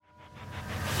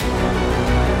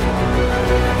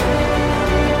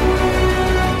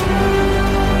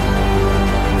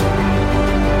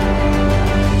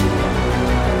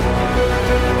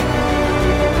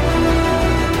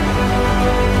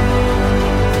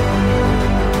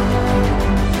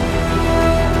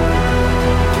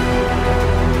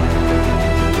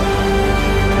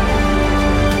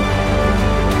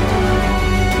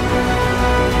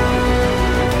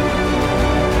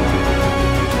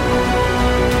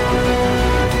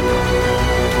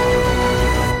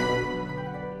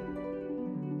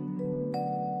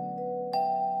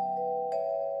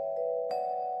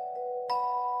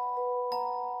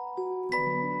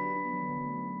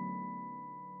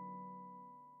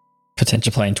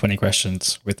Potentia playing 20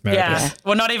 questions with Meredith. Yeah.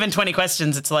 Well, not even 20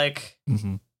 questions. It's like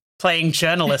playing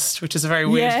journalist, which is a very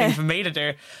weird thing for me to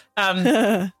do.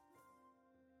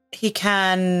 He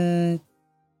can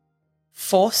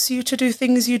force you to do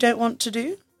things you don't want to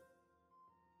do?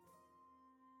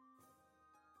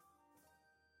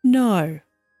 No.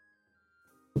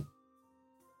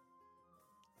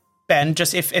 Ben,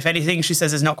 just if anything she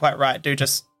says is not quite right, do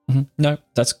just... No,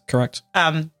 that's correct.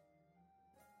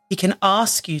 He can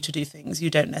ask you to do things you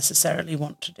don't necessarily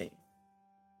want to do.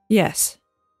 Yes.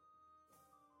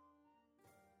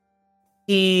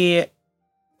 You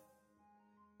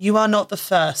are not the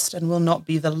first and will not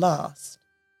be the last.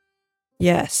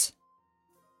 Yes.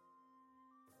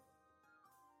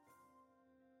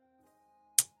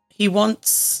 He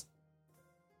wants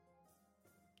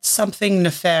something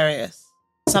nefarious,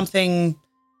 something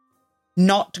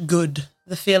not good.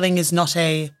 The feeling is not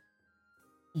a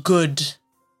good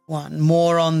one,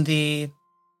 more on the,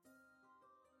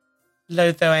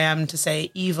 loath though I am to say,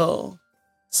 evil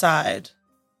side.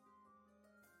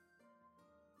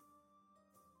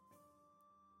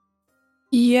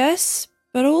 Yes,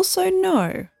 but also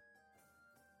no.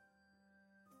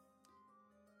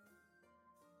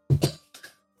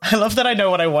 I love that I know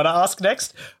what I want to ask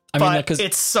next, but like,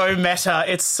 it's so meta,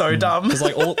 it's so dumb. Because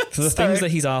like all the things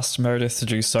that he's asked Meredith to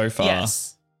do so far have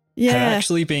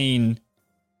actually been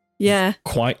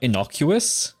quite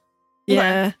innocuous.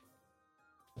 Yeah.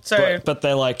 So, but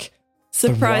they're like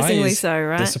surprisingly so,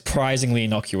 right? They're surprisingly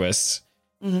innocuous.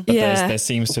 But there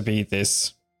seems to be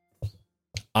this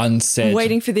unsaid. I'm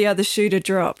waiting for the other shoe to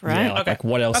drop, right? Yeah, like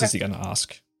what else is he going to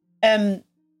ask?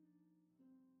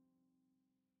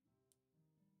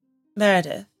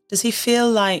 Meredith, does he feel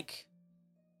like...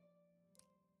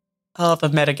 Oh, the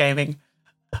metagaming.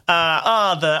 The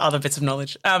other bits of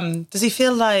knowledge. Does he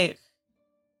feel like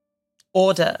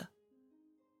order?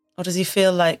 Or does he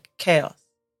feel like chaos?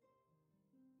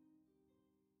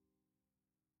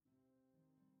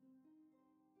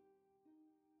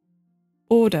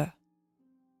 Order.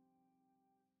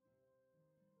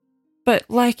 But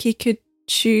like he could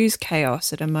choose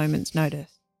chaos at a moment's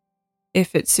notice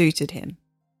if it suited him.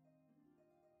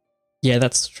 Yeah,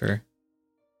 that's true.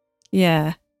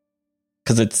 Yeah.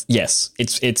 Because it's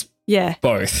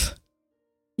both.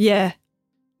 Yeah.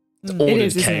 It's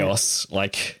ordered chaos,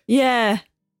 like... Yeah.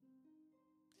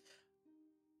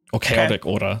 Or chaotic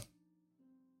order.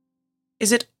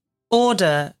 Is it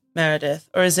order, Meredith,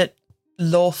 or is it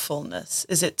lawfulness?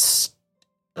 Is it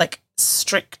like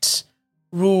strict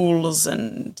rules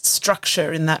and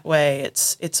structure in that way?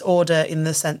 It's order in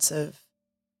the sense of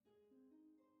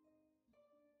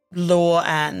law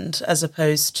and, as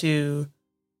opposed to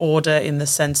order in the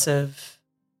sense of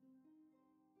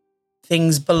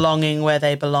things belonging where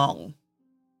they belong.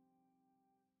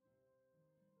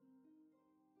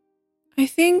 I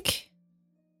think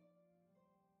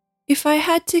if I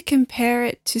had to compare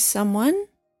it to someone,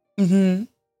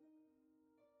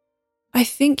 I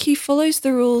think he follows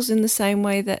the rules in the same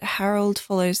way that Harold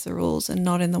follows the rules and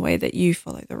not in the way that you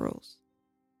follow the rules.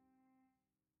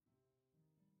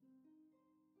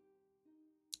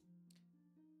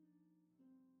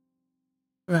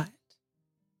 Right.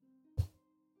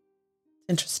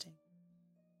 Interesting.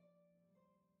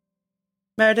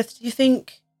 Meredith, do you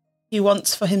think he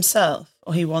wants for himself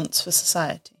or he wants for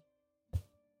society?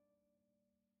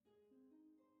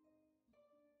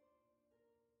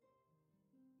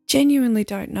 Genuinely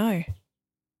don't know.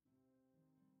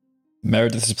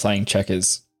 Meredith is playing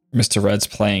checkers. Mr. Red's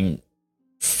playing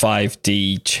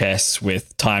 5D chess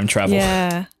with time travel.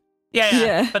 Yeah.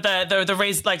 Yeah. But the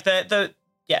reason, like the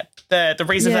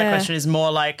reason for that question is more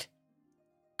like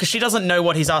because she doesn't know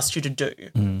what he's asked you to do.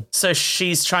 So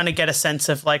she's trying to get a sense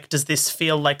of like, does this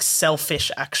feel like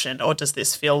selfish action or does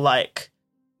this feel like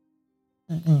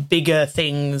bigger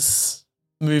things,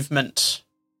 movement?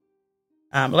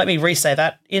 Let me re-say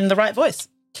that in the right voice.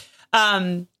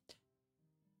 Does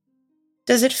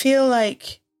it feel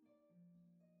like...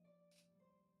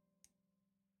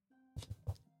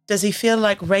 Does he feel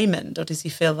like Raymond or does he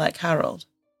feel like Harold?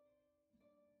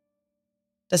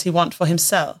 Does he want for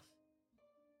himself?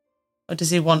 Or does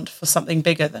he want for something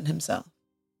bigger than himself?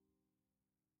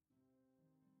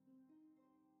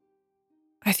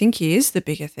 I think he is the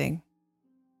bigger thing.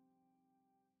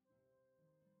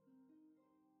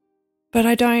 But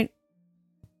I don't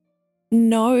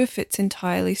know if it's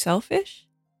entirely selfish.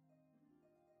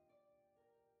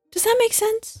 Does that make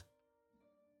sense?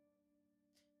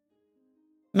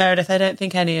 Meredith, I don't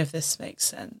think any of this makes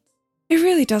sense. It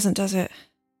really doesn't, does it?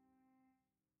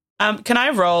 Can I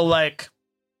roll, like,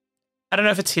 I don't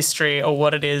know if it's history or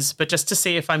what it is, but just to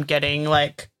see if I'm getting,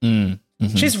 like,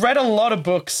 She's read a lot of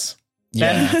books.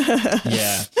 Yeah.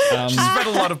 Yeah. She's read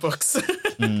a lot of books.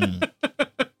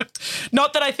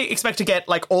 Not that I expect to get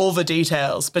like all the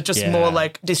details, but just more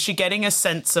like, is she getting a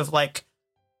sense of like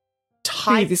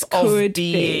type of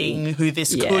being who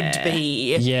this could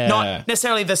be? Yeah. Not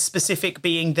necessarily the specific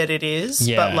being that it is,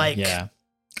 but like,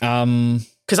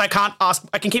 because I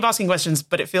can keep asking questions,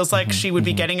 but it feels like she would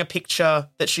be getting a picture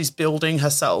that she's building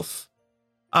herself.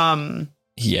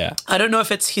 Yeah. I don't know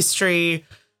if it's history.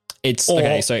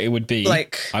 Okay, so it would be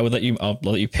like, I'll let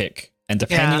you pick. And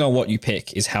depending on what you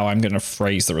pick is how I'm going to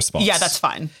phrase the response. Yeah, that's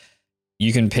fine.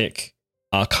 You can pick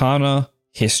Arcana,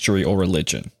 History, or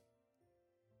Religion.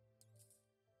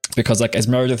 Because like as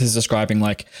Meredith is describing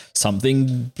like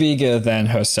something bigger than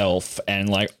herself and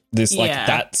like this like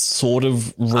that sort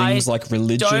of rings like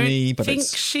religion-y, but I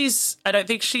don't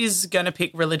think she's going to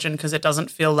pick religion because it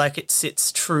doesn't feel like it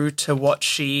sits true to what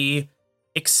she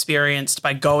experienced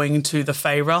by going to the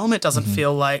Fey realm. It doesn't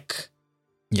feel like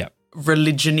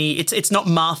religion-y. It's not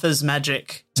Martha's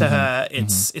magic to her.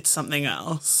 It's something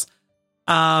else.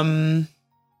 So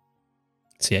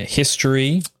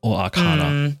history or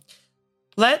Arcana?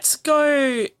 Let's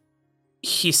go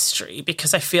history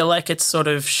because I feel like it's sort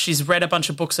of she's read a bunch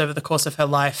of books over the course of her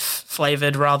life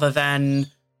flavored rather than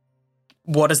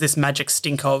what does this magic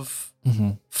stink of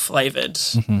flavored.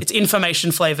 It's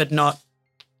information flavored, not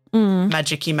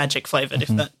magic-y magic flavored, if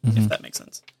that makes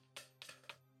sense.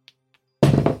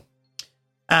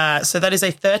 So that is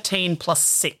a 13 plus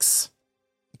 6.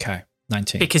 Okay,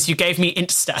 19. Because you gave me int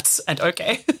stats, and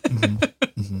okay.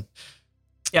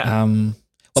 Yeah.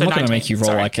 I'm not going to make you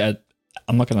roll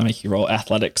I'm not going to make you roll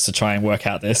athletics to try and work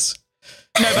out this.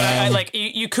 No, but I like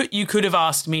you could have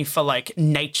asked me for like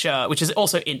nature, which is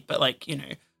also int, but like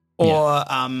or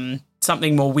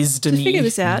something more wisdom-y. To figure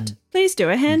this out, please do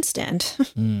a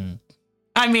handstand.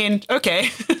 I mean, okay,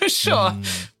 sure.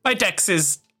 My dex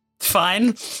is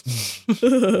fine.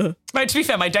 To be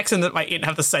fair, my dex and my int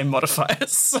have the same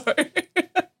modifiers, so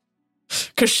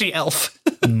because she elf.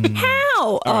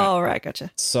 How? All right,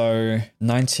 gotcha. So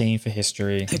 19 for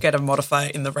history. I get a modifier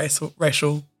in the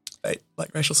racial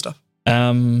stuff.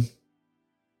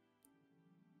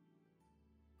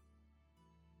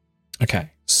 Okay,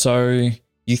 so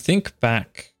you think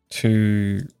back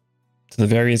to the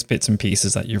various bits and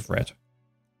pieces that you've read.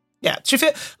 Yeah, she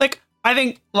feel like I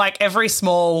think like every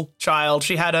small child,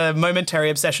 she had a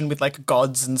momentary obsession with like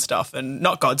gods and stuff, and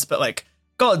not gods, but like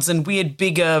gods and weird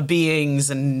bigger beings,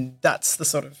 and that's the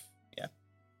sort of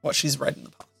what she's read in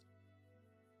the past.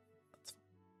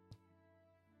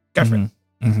 Go for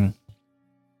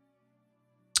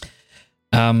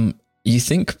it. You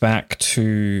think back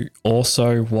to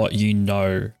also what you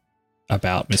know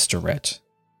about Mr. Red,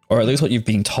 or at least what you've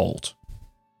been told.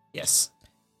 Yes.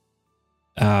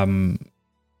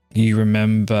 You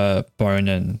remember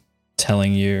Bonan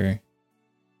telling you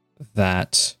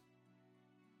that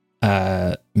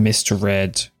Mr.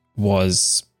 Red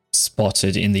was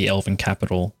spotted in the Elven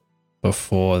capital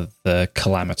before the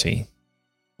calamity.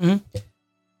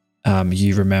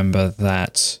 You remember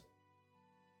that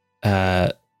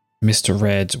Mr.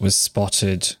 Red was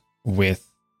spotted with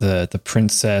the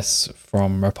princess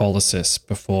from Rapolisis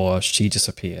before she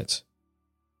disappeared.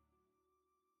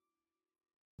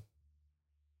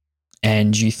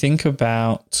 And you think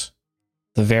about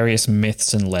the various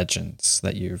myths and legends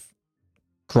that you've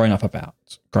grown up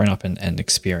and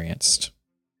experienced.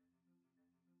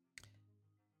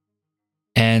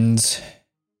 And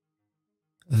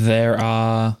there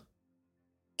are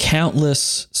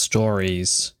countless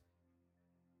stories,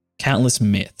 countless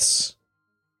myths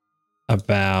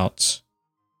about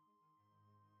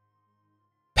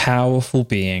powerful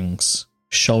beings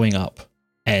showing up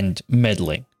and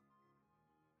meddling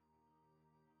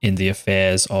in the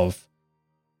affairs of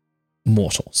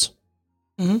mortals.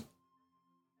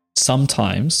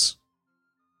 Sometimes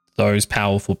those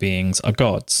powerful beings are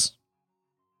gods.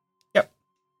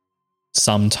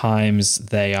 Sometimes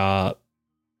they are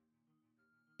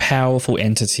powerful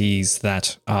entities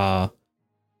that are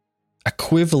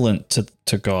equivalent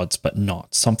to gods, but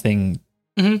not. Something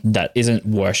that isn't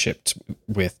worshipped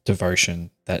with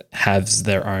devotion, that has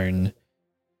their own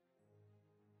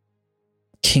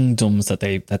kingdoms that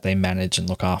they manage and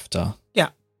look after.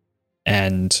 Yeah.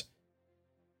 And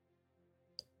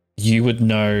you would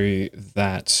know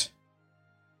that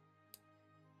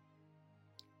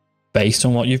based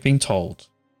on what you've been told,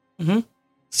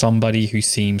 somebody who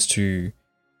seems to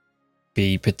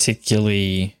be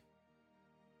particularly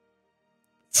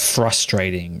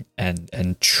frustrating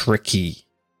and tricky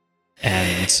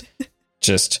and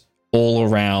just all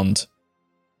around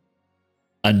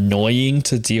annoying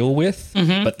to deal with,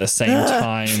 but at the same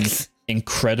time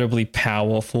incredibly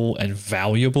powerful and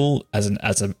valuable as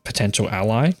a potential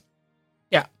ally.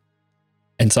 Yeah.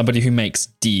 And somebody who makes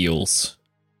deals.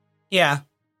 Yeah.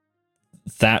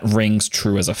 That rings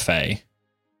true as a fae.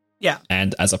 Yeah.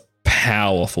 And as a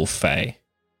powerful fae.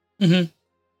 Mm-hmm.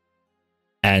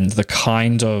 And the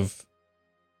kind of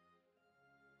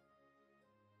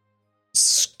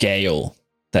scale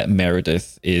that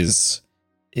Meredith is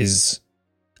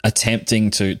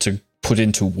attempting to put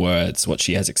into words what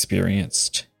she has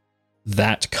experienced.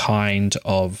 That kind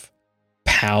of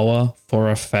power for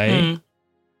a fae,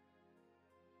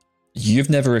 you've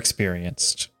never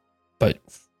experienced, but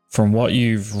from what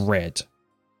you've read,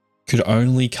 could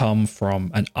only come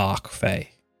from an arc fae.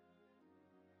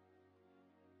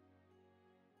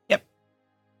 Yep.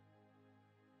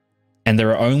 And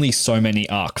there are only so many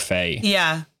arc fae.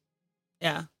 Yeah.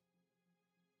 Yeah.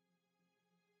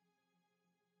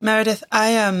 Meredith,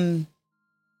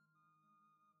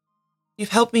 you've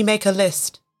helped me make a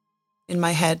list in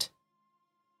my head.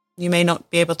 You may not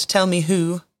be able to tell me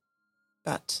who,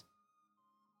 but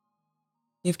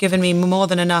you've given me more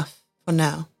than enough for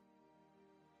now.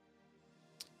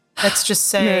 Let's just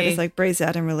say... Meredith breathes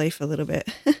out in relief a little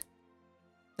bit.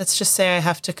 Let's just say I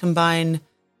have to combine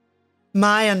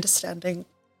my understanding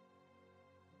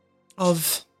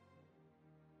of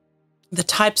the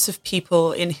types of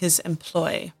people in his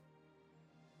employ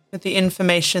with the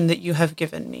information that you have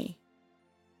given me.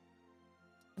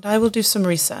 And I will do some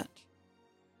research.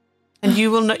 And you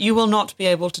will not be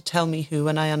able to tell me who,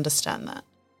 and I understand that.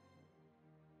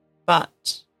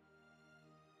 But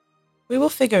we will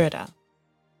figure it out.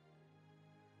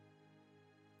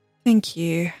 Thank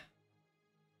you.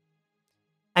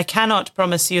 I cannot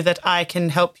promise you that I can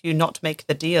help you not make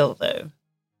the deal, though.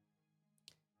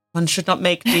 One should not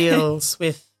make deals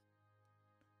with...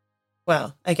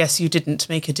 Well, I guess you didn't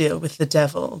make a deal with the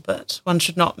devil, but one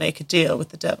should not make a deal with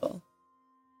the devil.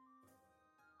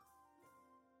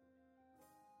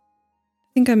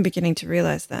 I think I'm beginning to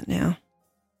realize that now.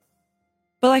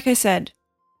 But like I said,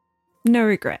 no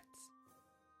regrets.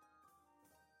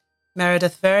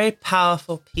 Meredith, very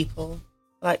powerful people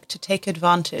like to take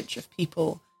advantage of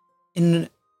people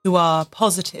who are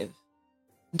positive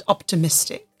and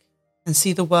optimistic and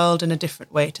see the world in a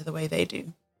different way to the way they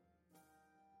do.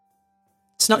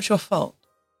 It's not your fault.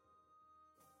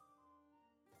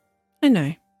 I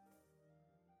know.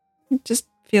 It just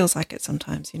feels like it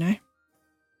sometimes, you know?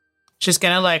 She's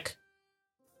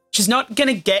not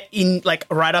gonna get in,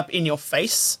 right up in your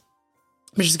face,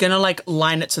 but she's gonna,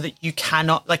 line it so that you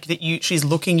cannot, she's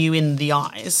looking you in the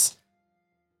eyes.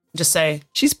 Just say...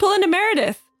 She's pulling a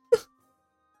Meredith.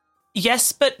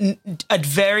 Yes, but a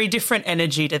very different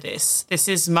energy to this. This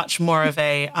is much more of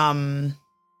a, and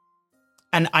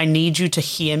I need you to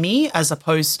hear me as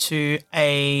opposed to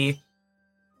I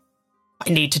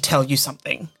need to tell you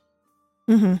something.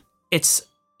 Mm-hmm. It's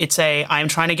I'm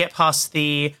trying to get past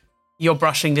the you're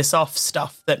brushing this off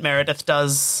stuff that Meredith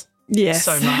does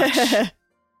so much.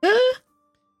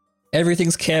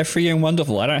 Everything's carefree and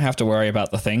wonderful. I don't have to worry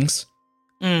about the things.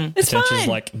 It's Potential's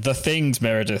fine. the things,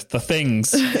 Meredith, the things.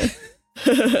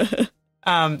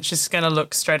 She's going to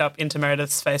look straight up into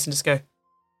Meredith's face and just go,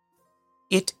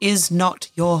 "It is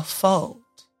not your fault."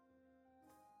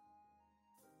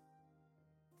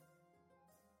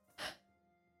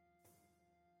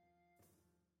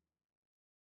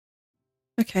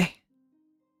 Okay.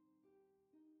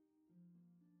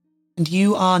 And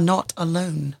you are not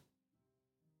alone.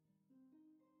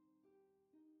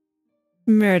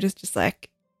 Meredith just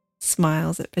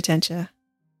smiles at Potentia.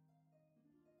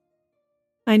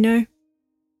 I know.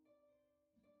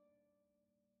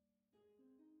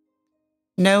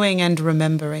 Knowing and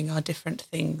remembering are different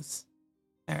things,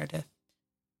 Meredith.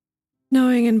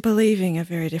 Knowing and believing are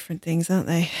very different things, aren't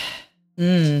they?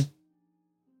 Do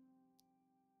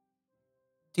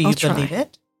you I'll try. believe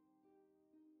it?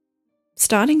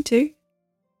 Starting to.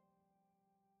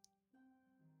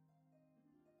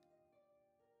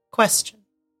 Question.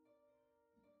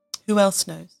 Who else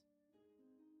knows?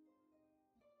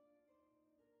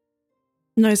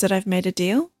 Knows that I've made a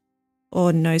deal?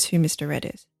 Or knows who Mr. Red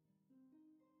is?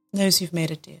 Knows you've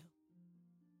made a deal.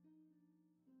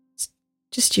 It's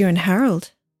just you and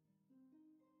Harold.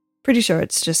 Pretty sure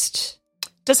it's just...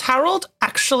 Does Harold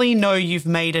actually know you've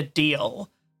made a deal?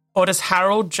 Or does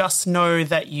Harold just know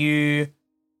that you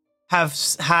have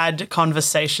had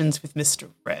conversations with Mr.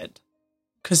 Red?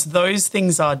 Because those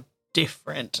things are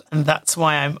different, and that's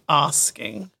why I'm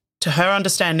asking. To her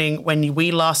understanding, when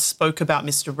we last spoke about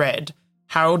Mr. Red,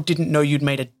 Harold didn't know you'd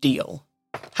made a deal.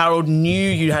 Harold knew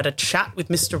you had a chat with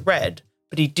Mr. Red,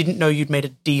 but he didn't know you'd made a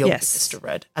deal with Yes. Mr.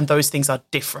 Red, and those things are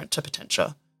different to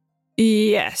Potentia.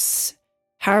 Yes.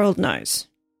 Harold knows.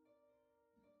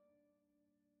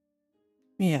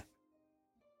 Yeah.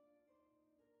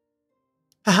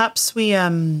 Perhaps we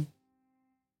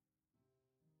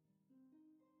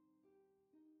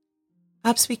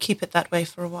keep it that way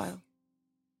for a while.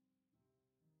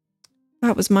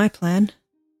 That was my plan.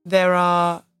 There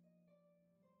are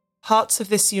parts of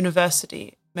this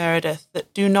university, Meredith,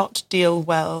 that do not deal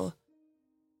well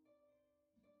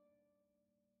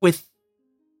with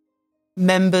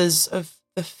members of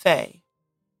the Fae.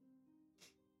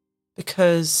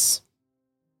 Because,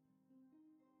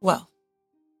 well,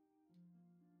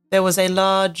 there was a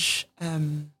large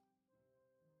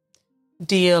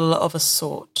deal of a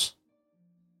sort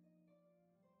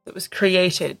that was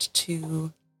created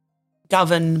to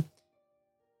govern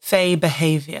Fae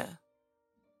behavior.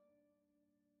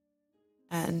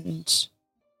 And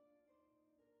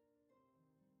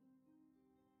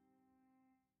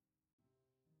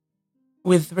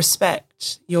with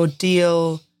respect, your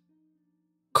deal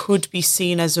could be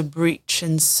seen as a breach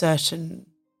in certain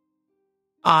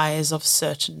eyes of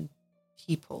certain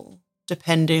people,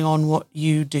 depending on what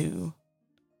you do.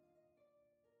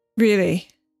 Really?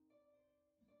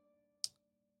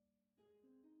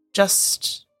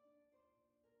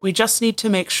 We just need to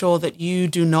make sure that you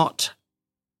do not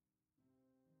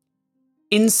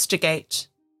instigate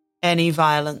any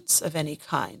violence of any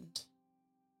kind,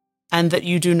 and that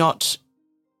you do not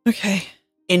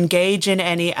engage in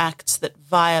any acts that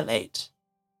violate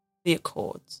the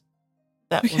Accords.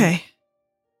 I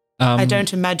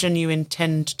don't imagine you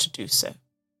intend to do so.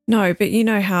 No, but you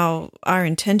know how our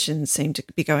intentions seem to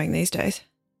be going these days.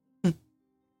 This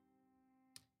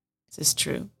is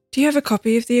true. Do you have a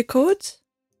copy of the Accords?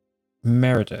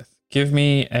 Meredith, give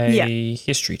me a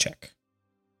history check.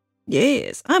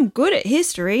 Yes, I'm good at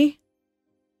history.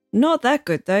 Not that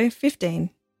good, though. 15.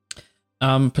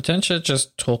 Potentia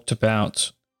just talked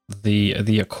about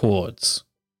the Accords.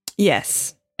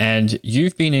 Yes. And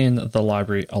you've been in the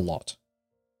library a lot.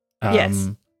 Yes.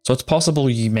 So it's possible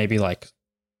you maybe like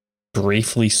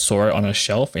briefly saw it on a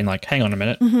shelf and like, hang on a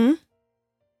minute. Mm-hmm.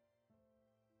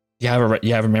 You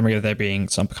have a memory of there being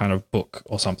some kind of book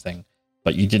or something,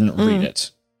 but you didn't read it.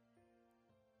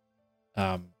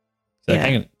 Hang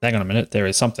on a minute. There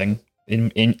is something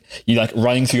in you like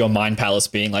running through your mind palace,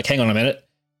 being like, hang on a minute.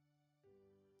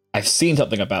 I've seen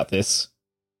something about this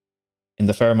in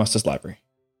the Ferromaster's library.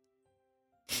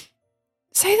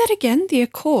 Say that again. The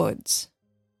Accords.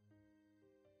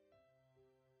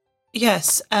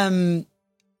 Yes. Ben,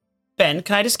 can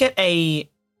I just get a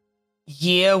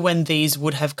year when these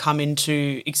would have come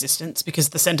into existence? Because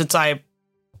the sentence I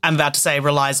am about to say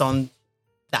relies on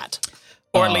that.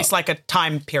 Or at least like a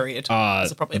time period.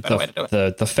 Is probably a better way to do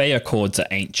it. The Fae Accords are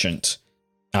ancient.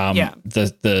 Yeah.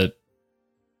 The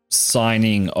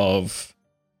signing of...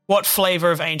 What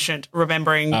flavor of ancient?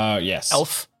 Remembering yes.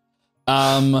 elf?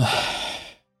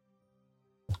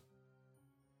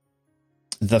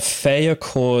 The Fae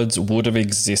Accords would have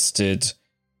existed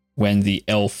when the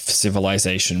elf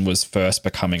civilization was first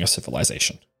becoming a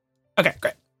civilization. Okay,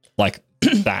 great. Like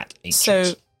that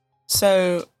ancient.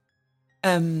 So,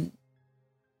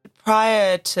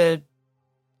 prior to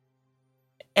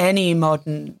any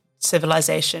modern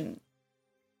civilization,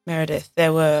 Meredith,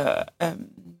 there were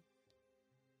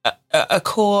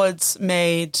accords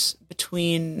made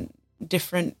between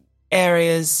different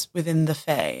areas within the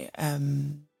Fae.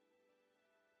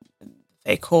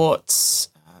 Fae courts,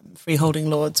 freeholding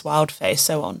lords, wild Fae,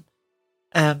 so on,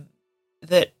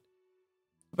 that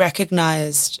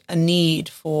recognized a need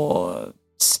for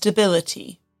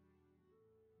stability.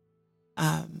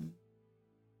 And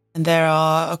there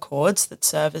are accords that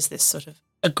serve as this sort of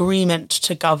agreement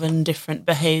to govern different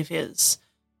behaviors,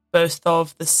 both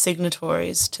of the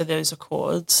signatories to those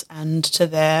accords and to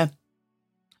their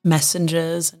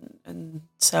messengers and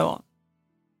so on.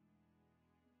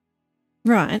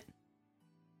 Right.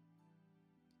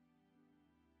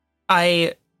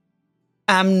 I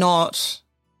am not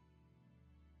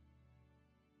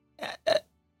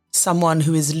someone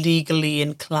who is legally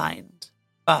inclined,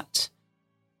 but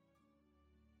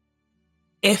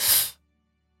if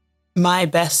my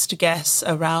best guess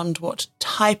around what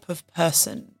type of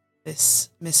person this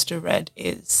Mr. Red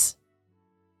is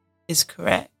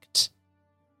correct,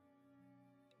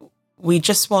 we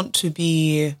just want to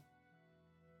be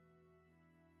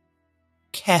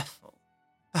careful,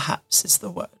 perhaps is the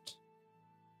word.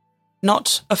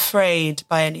 Not afraid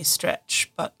by any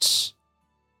stretch, but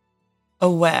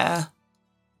aware,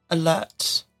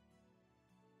 alert,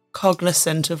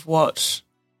 cognizant of what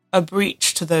a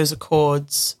breach to those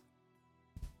accords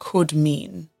could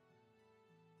mean.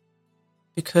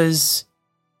 Because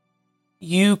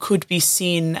you could be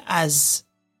seen as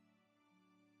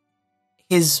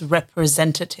his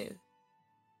representative.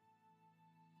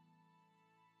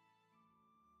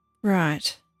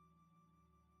 Right.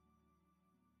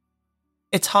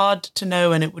 It's hard to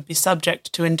know and it would be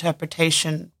subject to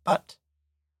interpretation, but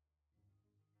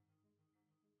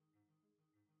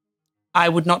I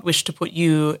would not wish to put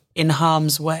you in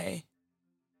harm's way.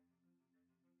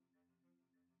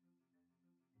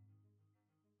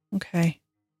 Okay.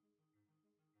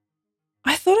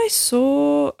 I thought I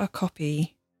saw a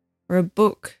copy or a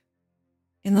book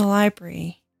in the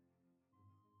library.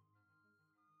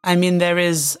 I mean, there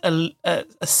is a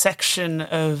section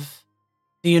of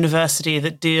the university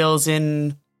that deals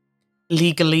in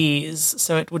legalese,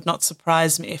 so it would not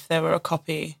surprise me if there were a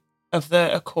copy of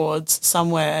the Accords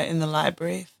somewhere in the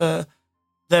library for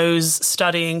those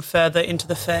studying further into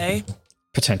the Fae.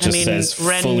 Potentia says,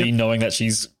 fully knowing that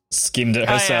she's skimmed it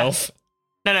herself.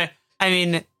 Yeah. No. I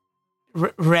mean,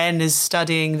 Ren is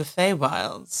studying the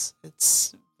Feywilds.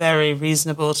 It's very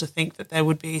reasonable to think that there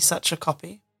would be such a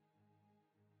copy.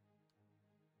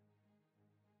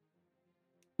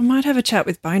 I might have a chat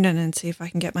with Bonan and see if I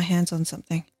can get my hands on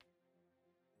something.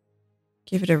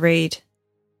 Give it a read.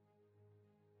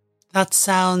 That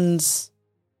sounds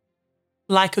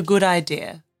like a good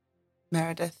idea,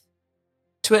 Meredith.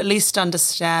 To at least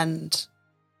understand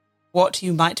what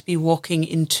you might be walking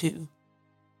into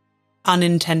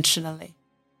unintentionally.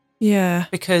 Yeah.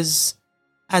 Because,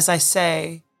 as I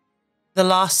say, the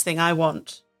last thing I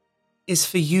want is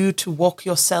for you to walk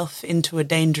yourself into a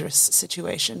dangerous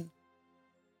situation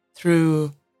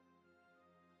through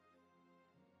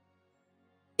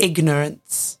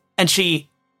ignorance. And she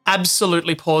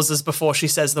absolutely pauses before she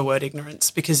says the word ignorance,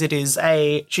 because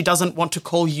she doesn't want to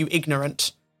call you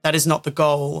ignorant. That is not the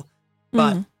goal,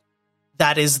 but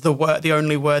that is the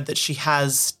only word that she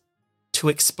has to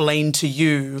explain to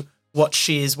you what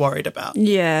she is worried about.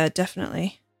 Yeah,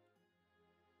 definitely.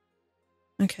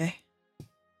 Okay.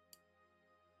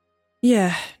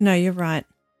 Yeah, no, you're right.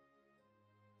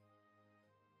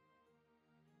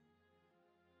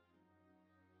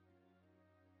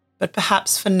 But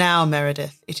perhaps for now,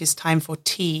 Meredith, it is time for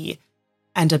tea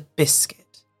and a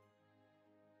biscuit.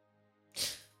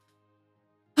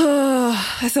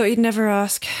 Oh, I thought you'd never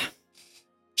ask.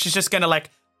 She's just going to,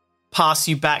 pass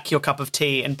you back your cup of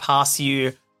tea and pass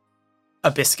you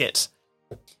a biscuit.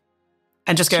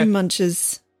 And just go, she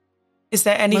munches. Is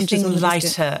there anything on the lighter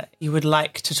biscuit you would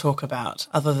like to talk about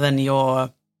other than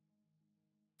your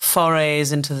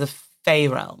forays into the Fey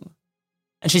realm?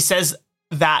 And she says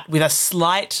that with a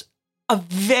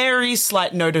very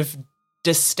slight note of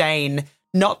disdain,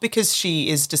 not because she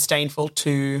is disdainful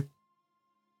to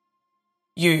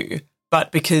you,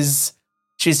 but because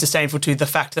she's disdainful to the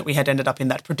fact that we had ended up in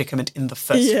that predicament in the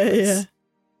first place. Yeah.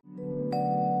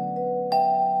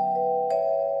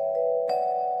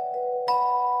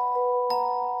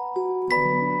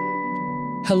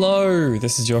 Hello,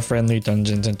 this is your friendly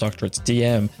Dungeons and Doctorates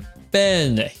DM,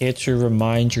 Ben, here to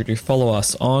remind you to follow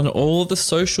us on all the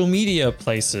social media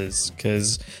places,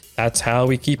 because that's how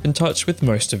we keep in touch with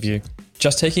most of you.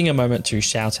 Just taking a moment to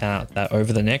shout out that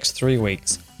over the next 3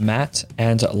 weeks, Matt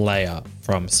and Leia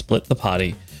from Split the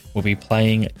Party will be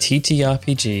playing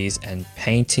TTRPGs and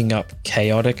painting up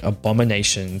chaotic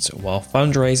abominations while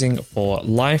fundraising for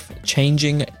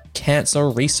life-changing cancer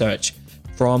research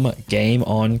from Game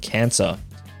on Cancer.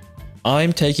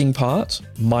 I'm taking part.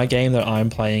 My game that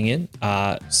I'm playing in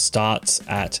starts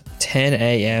at 10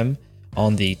 a.m.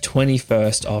 on the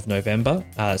 21st of November,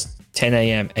 10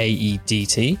 a.m.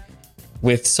 AEDT,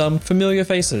 with some familiar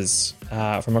faces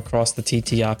from across the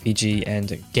TTRPG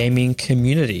and gaming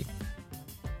community.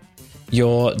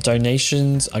 Your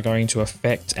donations are going to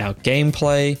affect our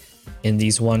gameplay in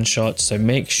these one-shots, so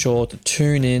make sure to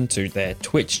tune in to their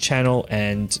Twitch channel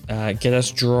and get us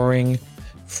drawing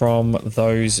from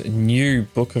those new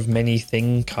Book of Many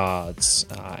Thing cards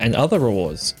and other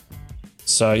rewards.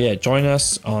 So yeah, join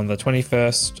us on the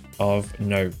 21st of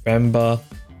November,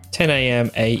 10 a.m.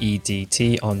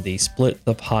 AEDT on the Split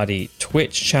the Party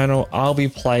Twitch channel. I'll be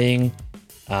playing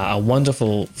a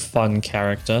wonderful, fun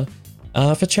character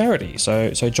for charity,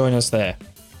 so join us there.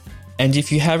 And if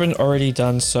you haven't already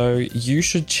done so, you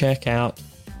should check out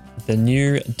the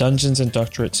new Dungeons and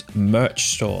Doctorates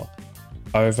merch store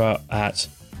over at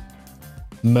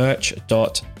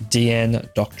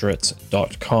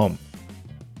merch.dndoctorates.com.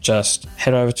 Just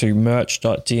head over to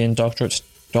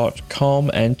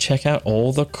merch.dndoctorates.com and check out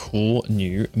all the cool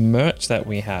new merch that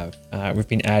we have. We've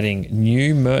been adding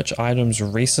new merch items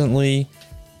recently.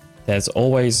 There's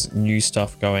always new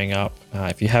stuff going up.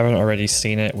 If you haven't already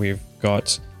seen it, we've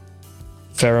got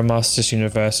Ferromastis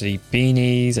University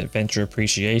beanies, Adventure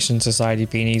Appreciation Society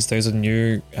beanies. Those are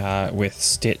new with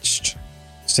stitched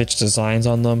designs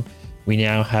on them. We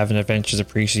now have an Adventures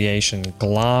Appreciation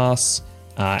glass,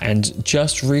 and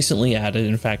just recently added,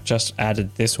 in fact, just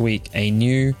added this week, a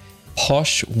new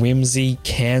Posh Whimsy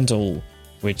candle,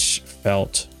 which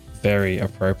felt very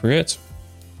appropriate.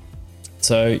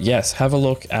 So yes, have a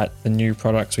look at the new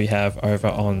products we have over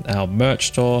on our merch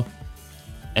store.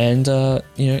 And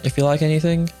if you like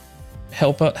anything,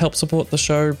 help support the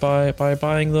show by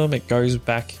buying them. It goes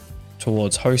back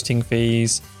towards hosting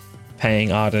fees,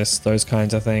 paying artists, those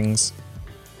kinds of things.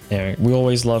 We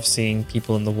always love seeing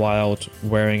people in the wild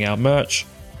wearing our merch.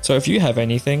 So if you have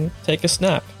anything, take a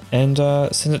snap and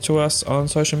send it to us on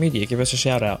social media. Give us a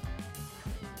shout out.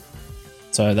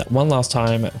 So that one last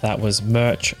time, that was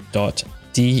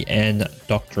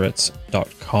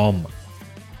merch.dndoctorates.com.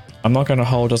 I'm not going to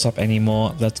hold us up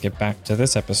anymore. Let's get back to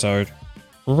this episode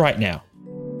right now.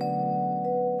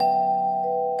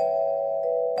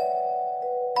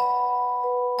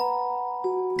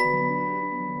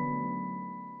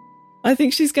 I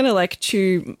think she's going to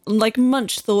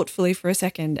munch thoughtfully for a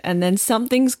second, and then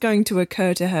something's going to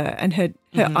occur to her, and her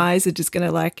eyes are just going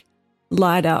to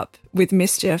light up with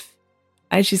mischief,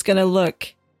 and she's going to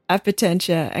look at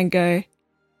Potentia and go,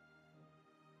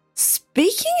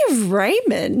 "Speaking of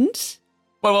Raymond."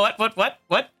 What?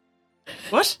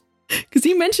 Because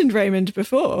you mentioned Raymond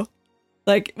before.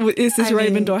 Is this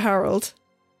Raymond or Harold?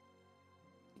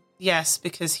 Yes,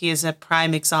 because he is a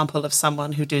prime example of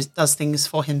someone who does things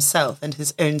for himself and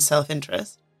his own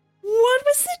self-interest. What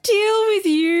was the deal with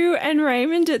you and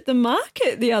Raymond at the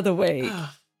market the other week?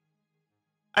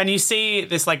 And you see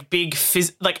this big,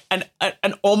 an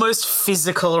almost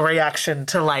physical reaction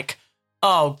to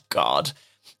oh God.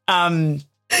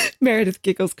 Meredith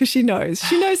giggles because she knows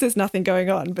there's nothing going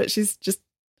on, but she's just...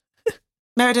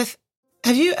 Meredith,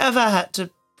 have you ever had to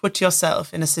put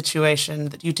yourself in a situation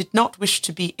that you did not wish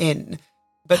to be in,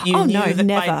 but you knew that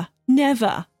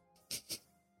never.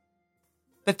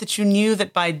 But that you knew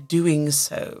that by doing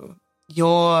so,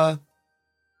 your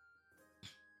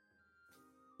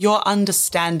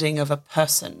understanding of a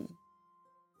person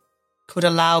could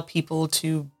allow people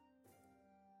to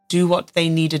do what they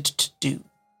needed to do.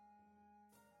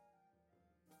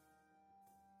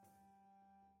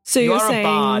 So you're saying... a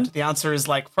bard. The answer is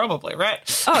probably, right?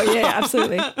 Oh, yeah,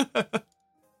 absolutely.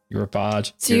 You're a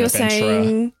bard. So you're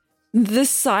saying the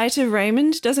sight of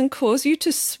Raymond doesn't cause you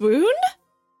to swoon?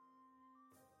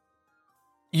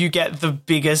 You get the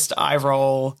biggest eye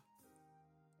roll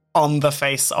on the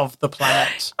face of the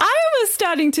planet. I was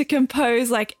starting to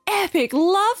compose epic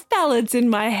love ballads in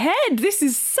my head. This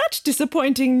is such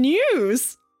disappointing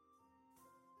news.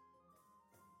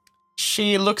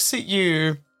 She looks at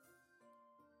you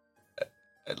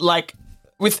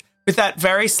with that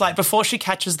very slight, before she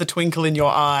catches the twinkle in your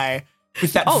eye,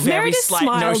 with that very Meredith's slight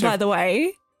smile, note of... by the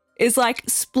way, is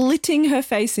splitting her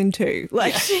face in two.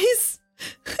 She's...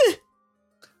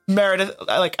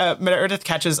 Meredith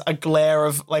catches a glare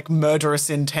of murderous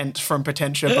intent from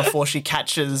Potentia before she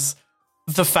catches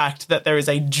the fact that there is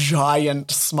a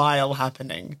giant smile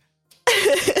happening.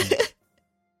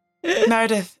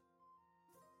 Meredith,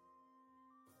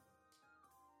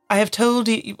 I have told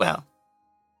you, well,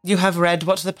 you have read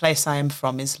what the place I am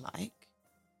from is like.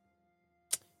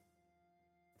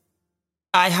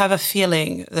 I have a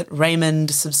feeling that Raymond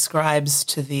subscribes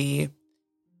to the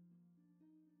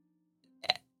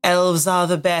elves are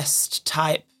the best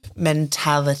type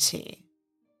mentality,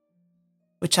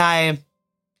 which I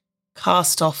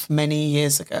cast off many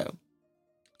years ago.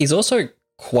 He's also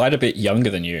quite a bit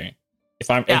younger than you. If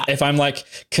I'm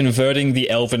converting the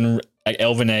elven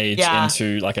age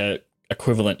into a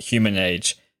equivalent human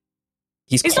age,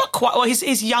 he's not quite. Well,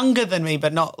 he's younger than me,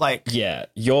 but not Yeah,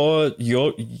 you're.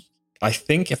 I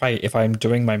think if I'm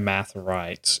doing my math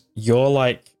right,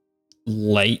 you're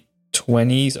late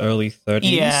 20s, early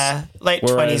 30s. Yeah, late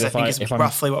 20s. I think is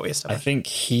roughly what we established. I think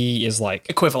he is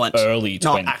equivalent, early 20s.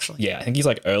 Not actually. Yeah, I think he's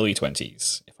early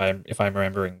 20s. If I'm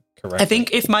remembering correctly. I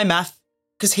think if my math,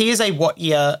 because he is what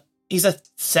year? He's a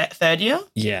third year.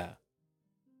 Yeah,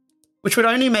 which would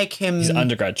only make him. He's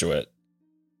undergraduate,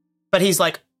 but he's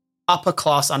upper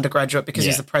class undergraduate because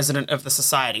he's the president of the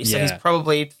society. So he's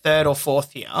probably third or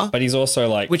fourth year. But he's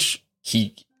also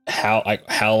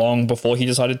how long before he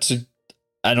decided to,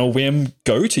 on a whim,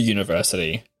 go to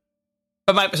university?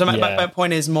 But my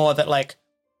point is more that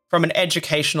from an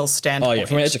educational standpoint. Oh yeah,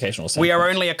 from an educational standpoint, we are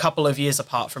only a couple of years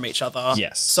apart from each other.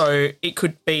 Yes. So it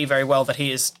could be very well that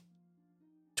he is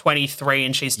 23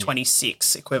 and she's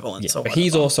 26 equivalents. Yeah, or but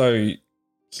whatever.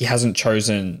 he hasn't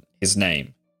chosen his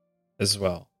name as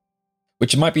well,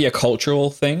 which might be a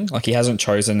cultural thing. Like he hasn't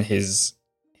chosen his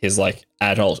like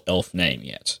adult elf name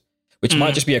yet, which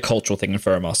might just be a cultural thing in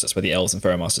Feromasters where the elves and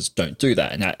Feromasters don't do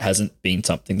that, and that hasn't been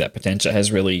something that Potentia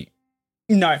has really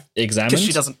examined. Because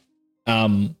she doesn't.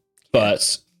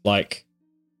 But like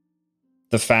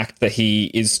the fact that he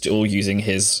is still using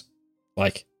his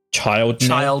like child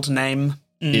name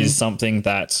is something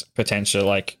that Potentia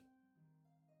like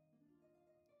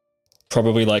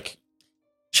probably like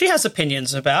she has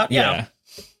opinions about. Yeah.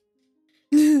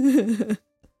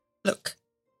 Look,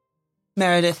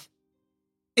 Meredith,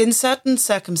 in certain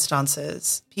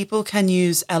circumstances, people can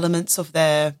use elements of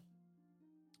their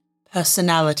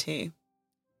personality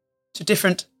to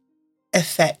different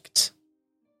effect.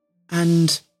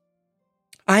 And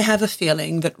I have a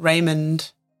feeling that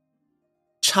Raymond,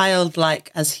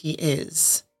 childlike as he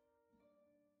is,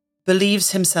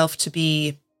 believes himself to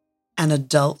be an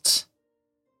adult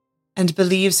and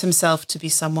believes himself to be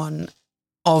someone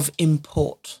of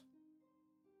import.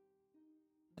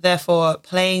 Therefore,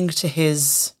 playing to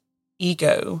his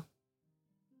ego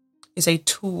is a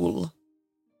tool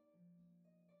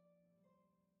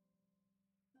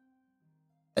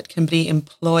that can be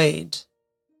employed.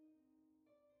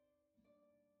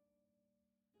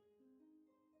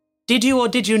 Did you or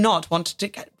did you not want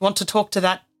to talk to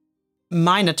that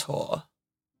Minotaur?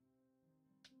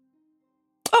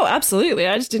 Oh, absolutely.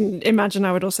 I just didn't imagine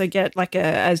I would also get like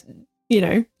a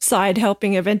side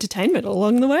helping of entertainment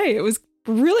along the way. It was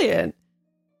brilliant.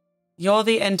 You're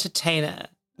the entertainer,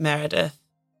 Meredith.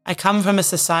 I come from a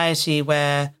society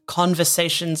where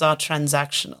conversations are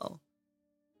transactional.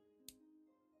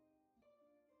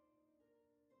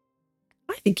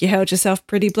 I think you held yourself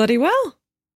pretty bloody well.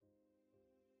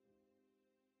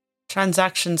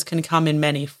 Transactions can come in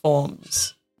many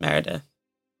forms, Meredith.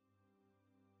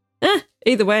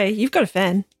 Either way, you've got a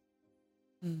fan.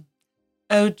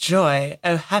 Oh, joy.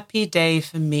 Oh, happy day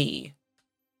for me.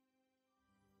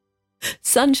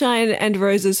 Sunshine and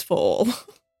roses fall.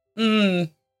 Look,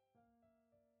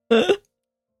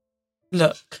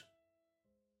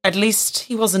 at least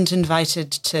he wasn't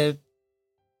invited to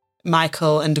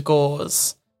Michael and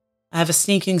Gauze. I have a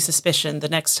sneaking suspicion the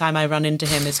next time I run into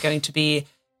him is going to be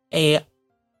a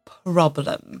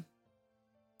problem.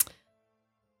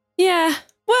 Yeah,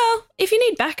 well, if you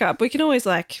need backup, we can always,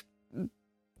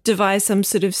 devise some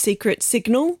sort of secret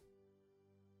signal.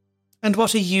 And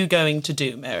what are you going to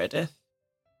do, Meredith?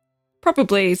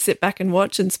 Probably sit back and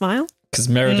watch and smile. Because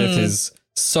Meredith is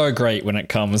so great when it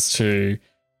comes to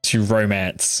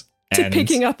romance. To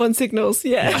picking up on signals,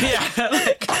 yeah.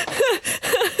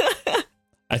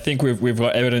 I think we've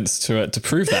got evidence to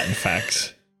prove that, in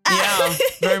fact. Yeah,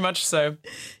 very much so.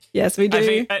 Yes, we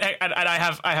do.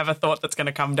 I have a thought that's going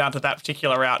to come down to that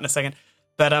particular route in a second.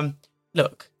 But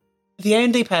look, the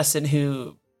only person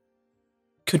who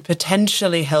could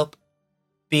potentially help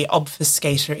be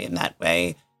obfuscatory in that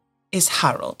way is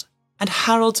Harold. And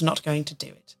Harold's not going to do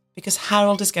it because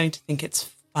Harold is going to think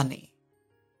it's funny.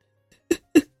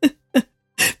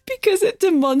 Because it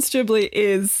demonstrably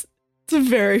is. It's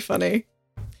very funny.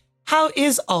 How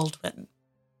is Aldwin?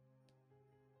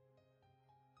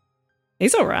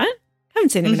 He's all right. Haven't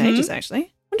seen him in ages,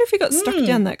 actually. Wonder if he got stuck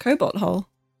down that cobalt hole.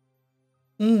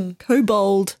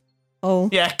 Kobold hole.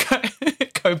 Yeah,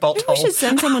 cobalt Maybe hole. we should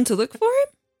send someone to look for him?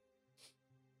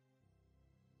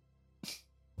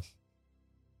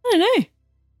 I don't know. I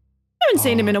haven't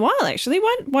seen him in a while, actually.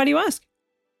 Why do you ask?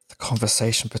 The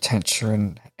conversation Potentia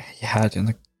and you had in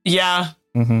the... Yeah.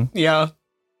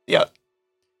 Yeah.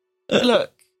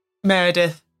 Look,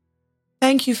 Meredith,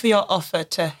 thank you for your offer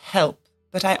to help,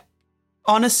 but I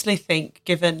honestly think,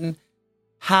 given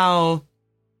how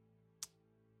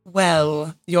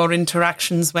well your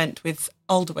interactions went with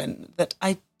Aldwin, that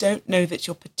I don't know that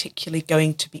you're particularly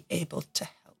going to be able to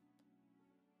help.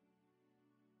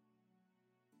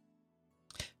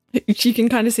 You can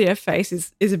kind of see her face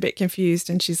is a bit confused,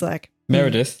 and she's like,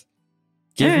 Meredith,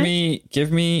 give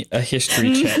me a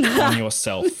history check on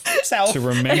yourself to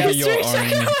remember your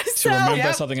own, to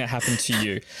remember something that happened to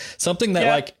you, something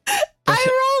that I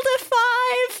rolled a 5.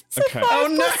 So Okay.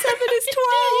 5 plus 7 is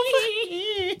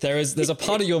 12. there's a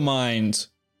part of your mind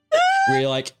where you're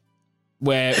like,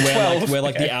 where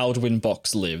the Aldwin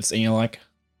box lives, and you're like,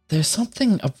 there's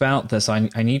something about this I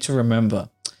need to remember,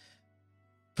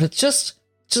 but it's just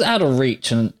out of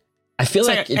reach, and I feel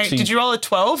like did you roll a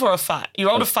 12 or a 5? You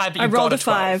rolled a 5, but you got a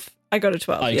 12. I rolled a 5. I got a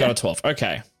 12. Oh, you got a 12.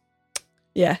 Okay.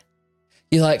 Yeah.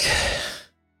 You're like,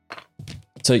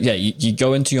 so yeah, you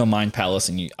go into your mind palace,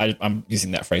 and I'm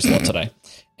using that phrase a lot today,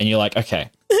 and you're like, okay,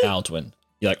 Aldwin.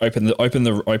 You like open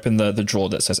the drawer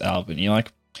that says Aldwin. You're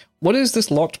like, what is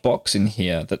this locked box in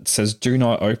here that says "Do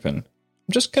not open"?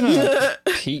 I'm just gonna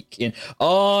peek in.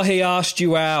 Oh, he asked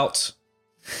you out.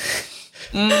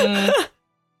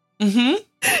 Mm-hmm.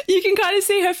 You can kind of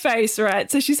see her face,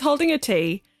 right? So she's holding a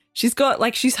tea. She's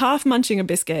half munching a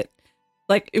biscuit.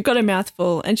 Like, you've got a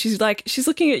mouthful, and she's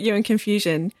looking at you in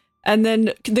confusion. And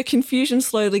then the confusion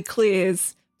slowly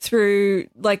clears through,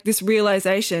 like, this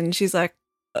realization. She's like,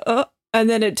 oh, and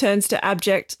then it turns to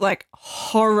abject, like,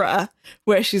 horror,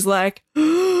 where she's like,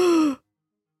 oh,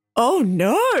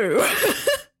 no.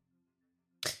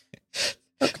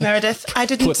 Look, Meredith, I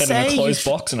didn't put that say in a closed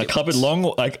box in a cupboard long.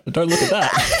 Like, don't look at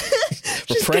that.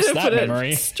 Repress that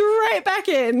memory. Straight back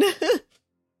in.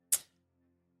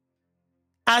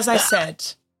 As I said,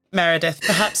 Meredith,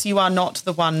 perhaps you are not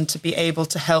the one to be able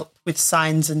to help with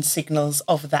signs and signals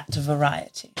of that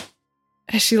variety.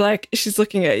 She's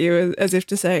looking at you as if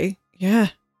to say, yeah,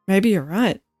 maybe you're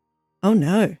right. Oh,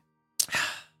 no.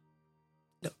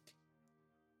 Look,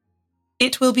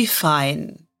 it will be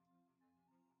fine.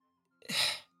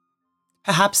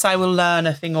 Perhaps I will learn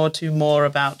a thing or two more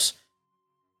about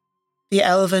the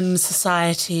elven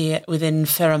society within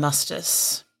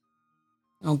Ferromustus.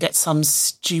 I'll get some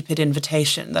stupid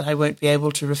invitation that I won't be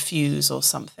able to refuse or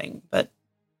something, but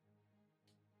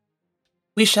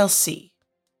we shall see.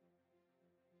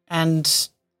 And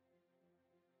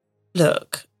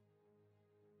look,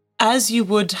 as you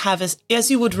would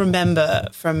remember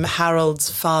from Harold's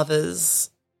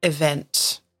father's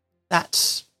event,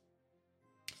 that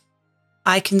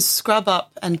I can scrub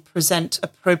up and present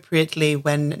appropriately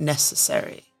when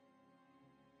necessary.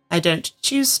 I don't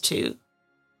choose to.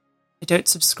 I don't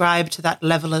subscribe to that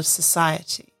level of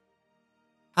society.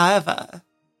 However,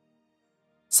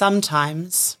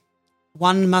 sometimes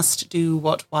one must do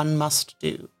what one must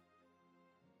do.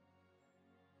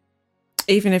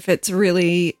 Even if it's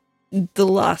really the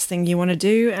last thing you want to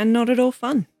do and not at all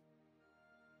fun.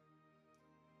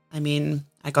 I mean,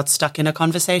 I got stuck in a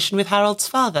conversation with Harold's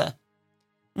father.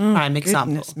 Prime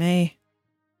example. Goodness me.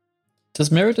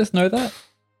 Does Meredith know that?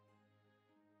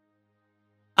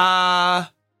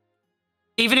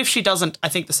 Even if she doesn't, I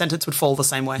think the sentence would fall the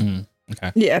same way.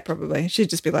 Okay. Yeah, probably. She'd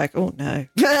just be like, oh, no.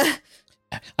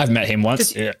 I've met him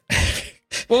once. Yeah.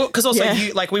 Well, because also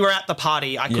we were at the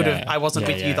party. I wasn't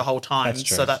with you the whole time. That's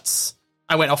true. So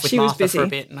I went off with Martha for a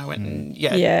bit and I went and we were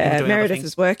doing Meredith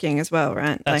is working as well,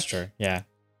 right? That's true. Yeah.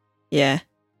 Yeah.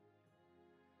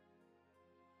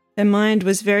 Her mind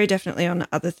was very definitely on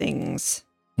other things.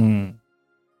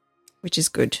 Which is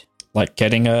good. Like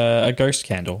getting a ghost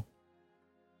candle.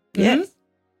 Yeah. Mm-hmm.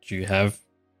 Do you have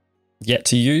yet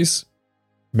to use?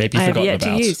 Maybe I have forgotten yet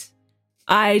about. to use.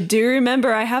 I do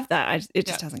remember I have that. It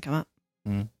just hasn't come up.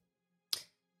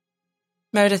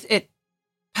 Meredith, it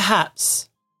perhaps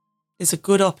is a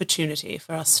good opportunity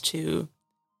for us to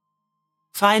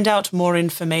find out more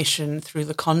information through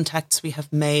the contacts we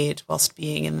have made whilst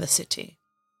being in the city.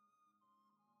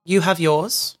 You have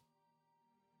yours,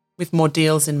 with more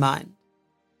deals in mind.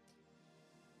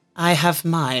 I have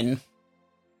mine.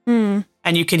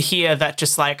 And you can hear that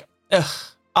just like,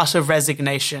 utter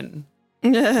resignation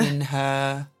in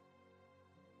her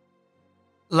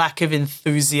lack of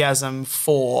enthusiasm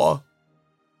for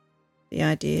the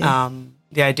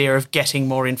idea of getting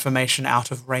more information out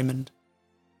of Raymond.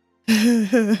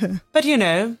 But,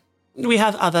 we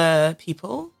have other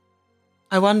people.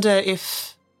 I wonder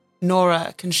if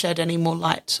Nora can shed any more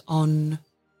light on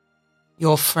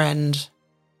your friend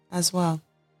as well.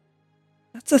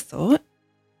 That's a thought.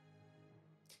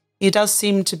 He does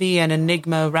seem to be an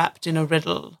enigma wrapped in a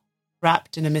riddle,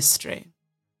 wrapped in a mystery.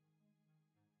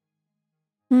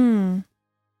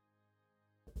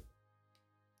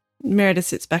 Meredith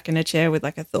sits back in a chair with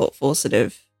like a thoughtful sort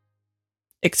of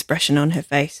expression on her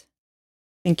face,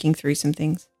 thinking through some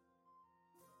things.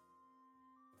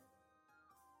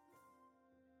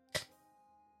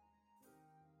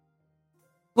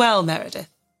 Well, Meredith,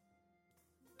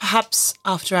 perhaps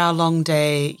after our long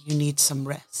day you need some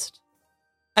rest.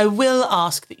 I will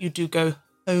ask that you do go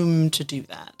home to do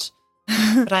that,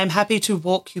 but I'm happy to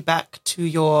walk you back to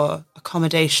your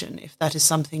accommodation if that is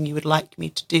something you would like me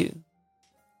to do.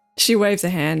 She waves a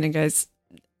hand and goes,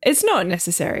 it's not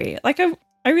necessary. Like,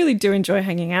 I really do enjoy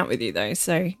hanging out with you, though,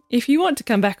 so if you want to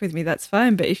come back with me, that's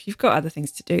fine, but if you've got other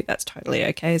things to do, that's totally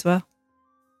okay as well.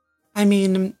 I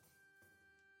mean,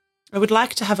 I would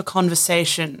like to have a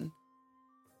conversation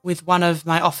with one of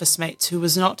my office mates who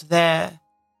was not there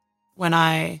when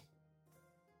I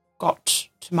got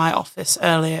to my office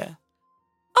earlier.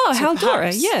 Oh, So Haldora,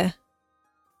 perhaps- yeah.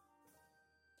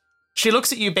 She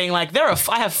looks at you being like,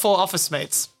 I have 4 office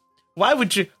mates. Why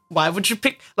would you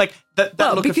pick like that?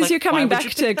 Well, look because of, like, you're coming why would back you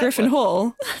to pick that Griffin word?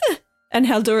 Hall, and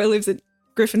Haldora lives at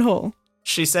Griffin Hall.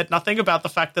 She said nothing about the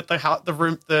fact that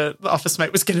the office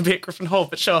mate was going to be at Griffin Hall,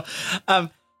 but sure.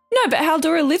 No, but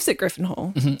Haldora lives at Griffin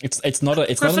Hall. It's not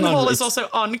Griffin not Hall an, is also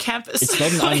on campus. It's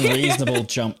not an unreasonable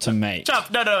jump to make. No,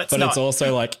 it's but not. it's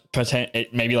also like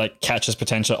it maybe like catches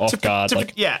Potentia off guard.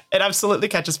 Yeah, it absolutely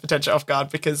catches Potentia off guard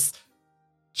because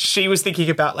she was thinking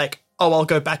about like, oh, I'll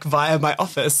go back via my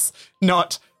office,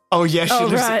 not, oh yeah, she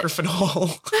lives at Griffin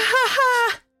Hall.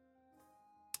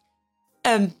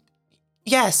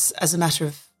 Yes, as a matter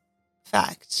of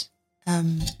fact.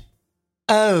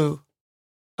 Oh,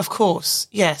 of course,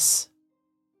 yes.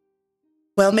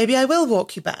 Well, maybe I will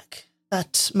walk you back.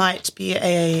 That might be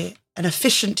an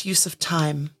efficient use of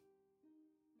time.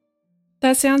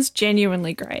 That sounds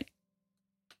genuinely great.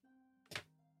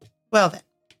 Well then,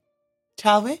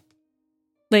 shall we?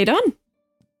 Lead on.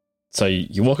 So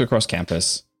you walk across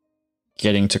campus,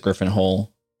 getting to Griffin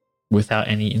Hall without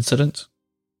any incident.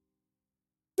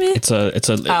 Potentia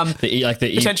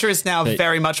is now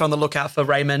very much on the lookout for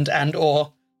Raymond and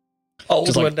or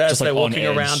Oldwood as they're walking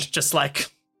around, just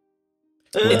like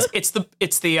it's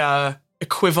the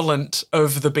equivalent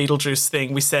of the Beetlejuice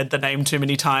thing. We said the name too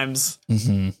many times,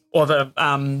 or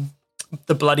the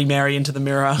Bloody Mary into the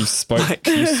mirror. You spoke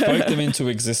them into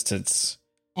existence,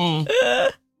 and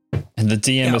the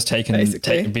DM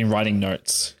has been writing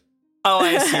notes. Oh,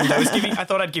 I assumed I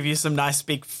thought I'd give you some nice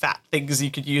big fat things you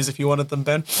could use if you wanted them,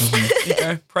 Ben. There you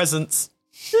go, presents.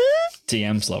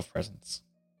 DMs love presents.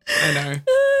 I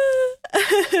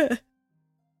know.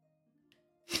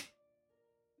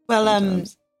 Well,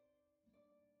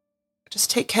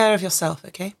 just take care of yourself,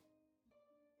 okay?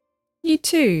 You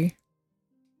too.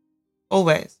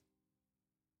 Always.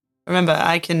 Remember,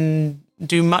 I can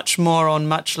do much more on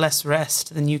much less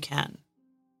rest than you can.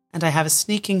 And I have a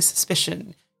sneaking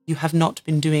suspicion you have not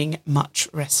been doing much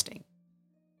resting.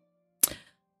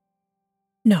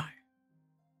 No.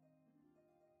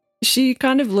 She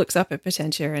kind of looks up at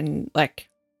Potentia and, like,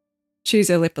 chews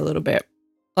her lip a little bit,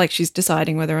 like she's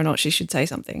deciding whether or not she should say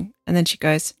something. And then she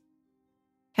goes,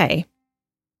 hey.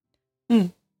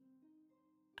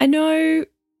 I know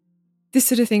this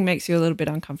sort of thing makes you a little bit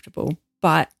uncomfortable,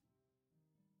 but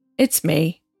it's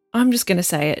me. I'm just going to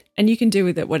say it, and you can do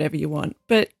with it whatever you want.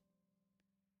 But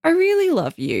I really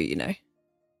love you, you know.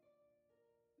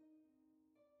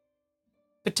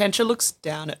 Potentia looks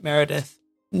down at Meredith,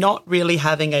 not really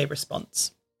having a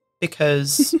response,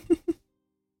 because...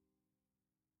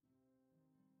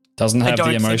 Doesn't have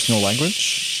the emotional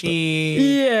language?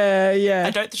 Yeah.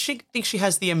 I don't think she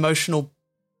has the emotional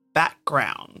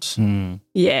background.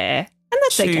 Yeah, and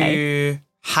that's to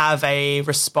have a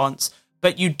response,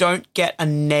 but you don't get a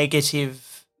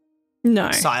negative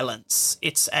silence.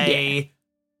 It's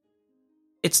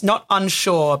it's not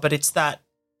unsure, but it's that,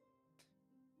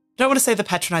 I don't want to say the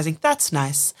patronizing, that's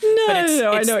nice. No, but it's,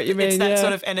 I know what you mean. It's that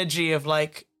sort of energy of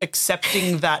like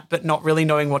accepting that, but not really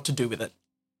knowing what to do with it.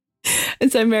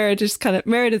 And so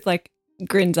Meredith like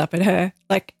grins up at her,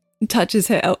 like touches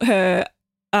her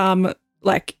arm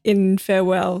like in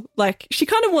farewell. Like she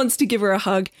kind of wants to give her a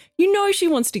hug. You know she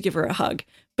wants to give her a hug,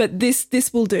 but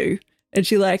this will do. And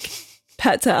she like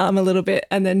pats her arm a little bit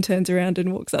and then turns around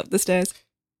and walks up the stairs.